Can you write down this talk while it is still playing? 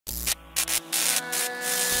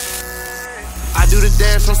do the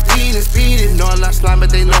dash, I'm speeding. No, I'm not slime, but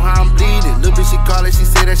they know how I'm bleeding. Little bitch, she call it, she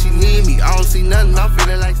said that she need me. I don't see nothing, I'm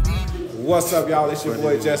feeling like Steve. What's up, y'all? It's your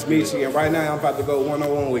boy, Just Meechie, and right now I'm about to go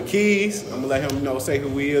one-on-one with Keyz. I'm gonna let him say who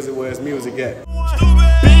he is and where his music at.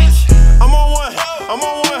 Bitch, I'm on one.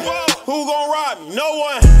 Who gon' rob me? No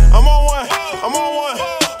one. I'm on one.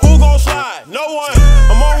 Who gon' slide? No one.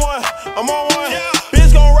 I'm on one.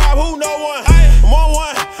 Bitch gon' rob who? No one. I'm on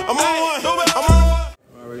one.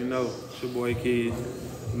 I already know. It's your boy Keyz.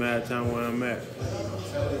 Mad time where I'm at.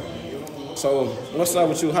 So, what's up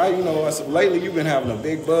with you? How lately you've been having a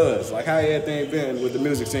big buzz. Like, how everything been with the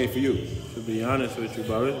music scene for you? To be honest with you,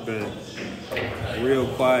 bro, it's been real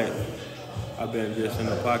quiet. I've been just in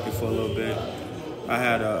the pocket for a little bit. I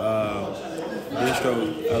had a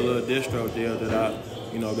little distro deal that I,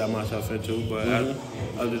 got myself into. But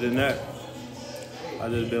other than that, I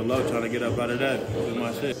just been low trying to get up out of that with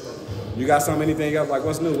my shit. You got anything else? Like,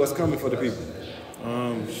 what's new? What's coming for the people?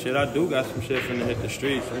 Shit, I do got some shit finna hit the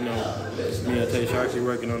streets, Me and Tay Sharky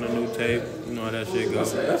working on a new tape. You know how that shit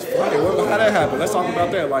goes. That's funny. How that happened? Let's talk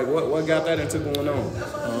about that. Like, what got that into going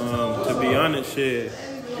on? To be honest, shit,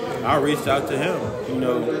 I reached out to him,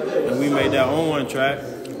 and we made that on one track,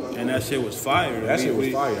 and that shit was fire. That shit was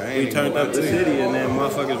fire. We turned up the city, and then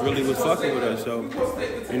motherfuckers really was fucking with us. So,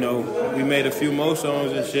 we made a few more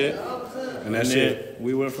songs and shit. And that shit,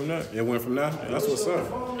 we went from there. It went from there? That's what's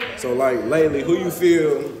up. So, like, lately, who you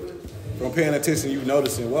feel from paying attention, you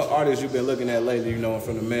noticing? What artists you been looking at lately,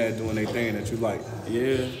 from the mad doing their thing that you like?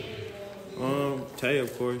 Yeah. Tay,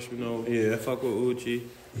 of course, Yeah. I fuck with Uchi.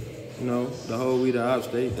 The whole We The Ops,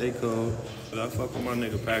 they cold. But I fuck with my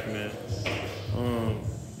nigga Pac-Man.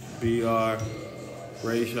 BR,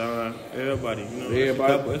 Ray Sean, everybody,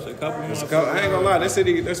 Everybody. It's a couple. I ain't gonna lie, this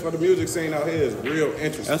city, that's for the music scene out here is real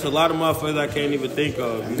interesting. That's a lot of motherfuckers I can't even think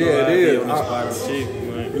of. Yeah, it is. On the spot,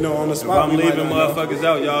 on the spot. If I'm leaving motherfuckers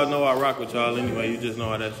out, y'all know I rock with y'all anyway. You just know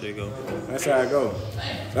how that shit go. That's how it go.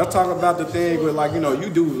 Let's talk about the thing with, like, you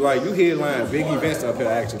headline big events up here,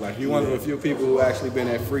 actually. Like, you one of a few people who actually been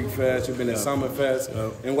at Freak Fest, you've been at Summer Fest.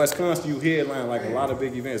 In Wisconsin, you headline, like, a lot of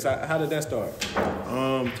big events. How did that start?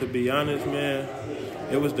 To be honest, man,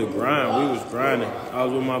 it was the grind. We was grinding. I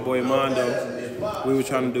was with my boy Mondo. We were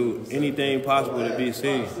trying to do anything possible to be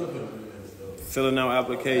seen. Filling out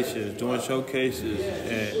applications, doing showcases,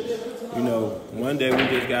 and one day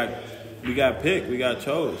we got picked, we got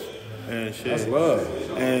chose, and shit. That's love.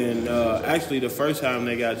 And actually, the first time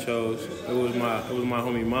they got chose, it was my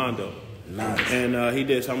homie Mondo. Nice. And he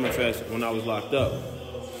did Summerfest when I was locked up.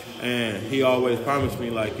 And he always promised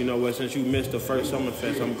me, like, you know what, since you missed the first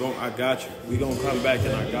Summerfest, I got you. We gonna come back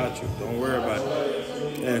and I got you. Don't worry about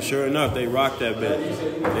it. And sure enough, they rocked that bitch.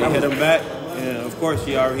 They hit him back, and of course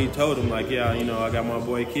he told him, like, yeah, I got my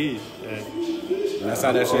boy Keyz. And that's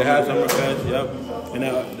how that shit happened. Summerfest, yep. And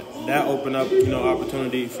that opened up,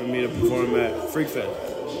 opportunity for me to perform at Freak Fest.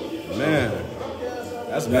 Man.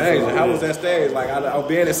 That's amazing. How was that stage? Like, I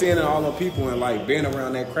being and seeing all the people and, like, being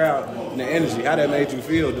around that crowd and the energy, how that made you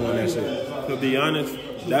feel doing that shit? To be honest,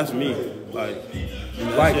 that's me. Like,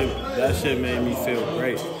 that shit made me feel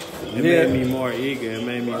great. It made me more eager. It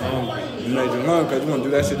made me hungry. It made you hungry because you want to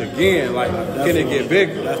do that shit again. Like, can it get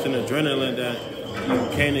bigger? That's an adrenaline that you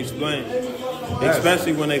can't explain.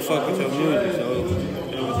 Especially when they fuck with your music. So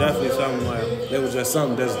it was definitely something like... It was just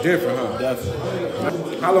something that's different, huh?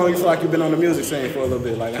 Definitely. How long you feel like you've been on the music scene for a little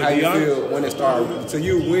bit? Like, how you feel when it started? To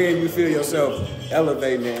you, when you feel yourself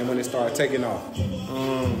elevating it and when it started taking off?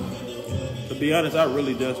 To be honest, I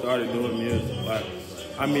really just started doing music. Like,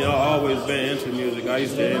 I've always been into music. I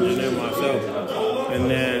used to engineer myself. And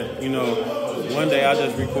then, one day I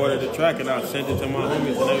just recorded a track and I sent it to my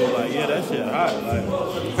homies and they were like, yeah, that shit hot.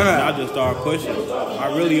 Like, and I just started pushing.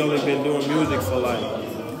 I really only been doing music for like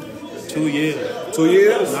 2 years. 2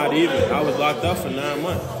 years? Not even. I was locked up for 9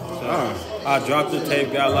 months. So I dropped the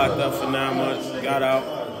tape, got locked up for 9 months, got out,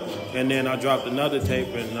 and then I dropped another tape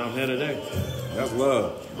and I'm here today. That's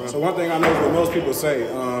love. Bro. So one thing I know is what most people say,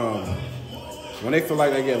 when they feel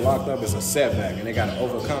like they get locked up, it's a setback and they got to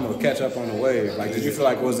overcome or catch up on the wave. Like, did you feel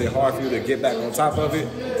like, was it hard for you to get back on top of it?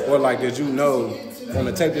 Or like, did you know from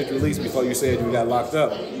the tape that you released before you said you got locked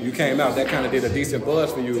up, you came out, that kind of did a decent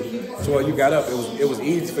buzz for you. So when you got up, it was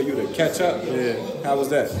easy for you to catch up? Yeah. How was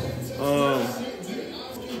that?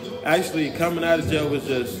 Actually, coming out of jail was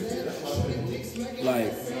just,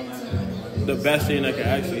 like, the best thing that could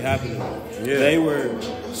actually happen to me. Yeah. They were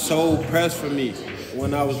so pressed for me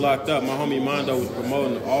when I was locked up. My homie Mondo was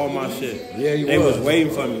promoting all my shit. Yeah, they was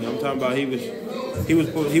waiting for me. I'm talking about he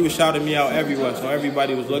was shouting me out everywhere, so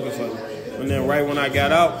everybody was looking for me. And then right when I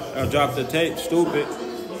got out, I dropped the tape, Stupid.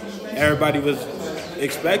 Everybody was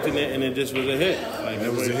expecting it, and it just was a hit. Like,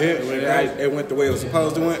 it was a hit. It went the way it was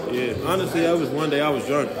supposed to went. Yeah, honestly, that was one day I was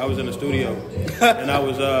drunk. I was in the studio, and I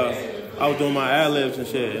was doing my ad-libs and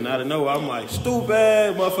shit, and out of nowhere, I'm like,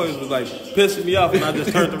 stupid. Motherfuckers was like pissing me off, and I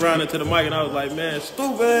just turned around into the mic, and I was like, man,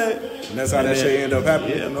 stupid. And that's how that shit ended up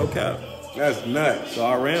happening? Yeah, no cap. That's nuts. So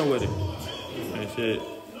I ran with it. And shit,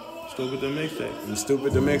 Stupid the Mixtape. And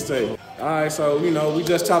Stupid the Mixtape. All right, so, you know, we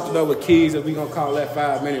just chopped it up with Keyz, and we gonna call that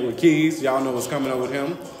 5 Minute with Keyz. Y'all know what's coming up with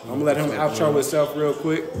him. I'm gonna let him outro himself real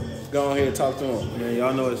quick. Go ahead and talk to him. Man,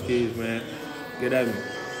 y'all know it's Keyz, man. Get at me.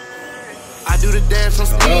 I do the dance, I'm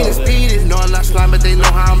speeding. No, I'm not slime, but they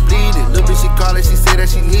know how I'm bleeding. Little bitch, she call it, she said that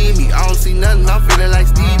she need me. I don't see nothing.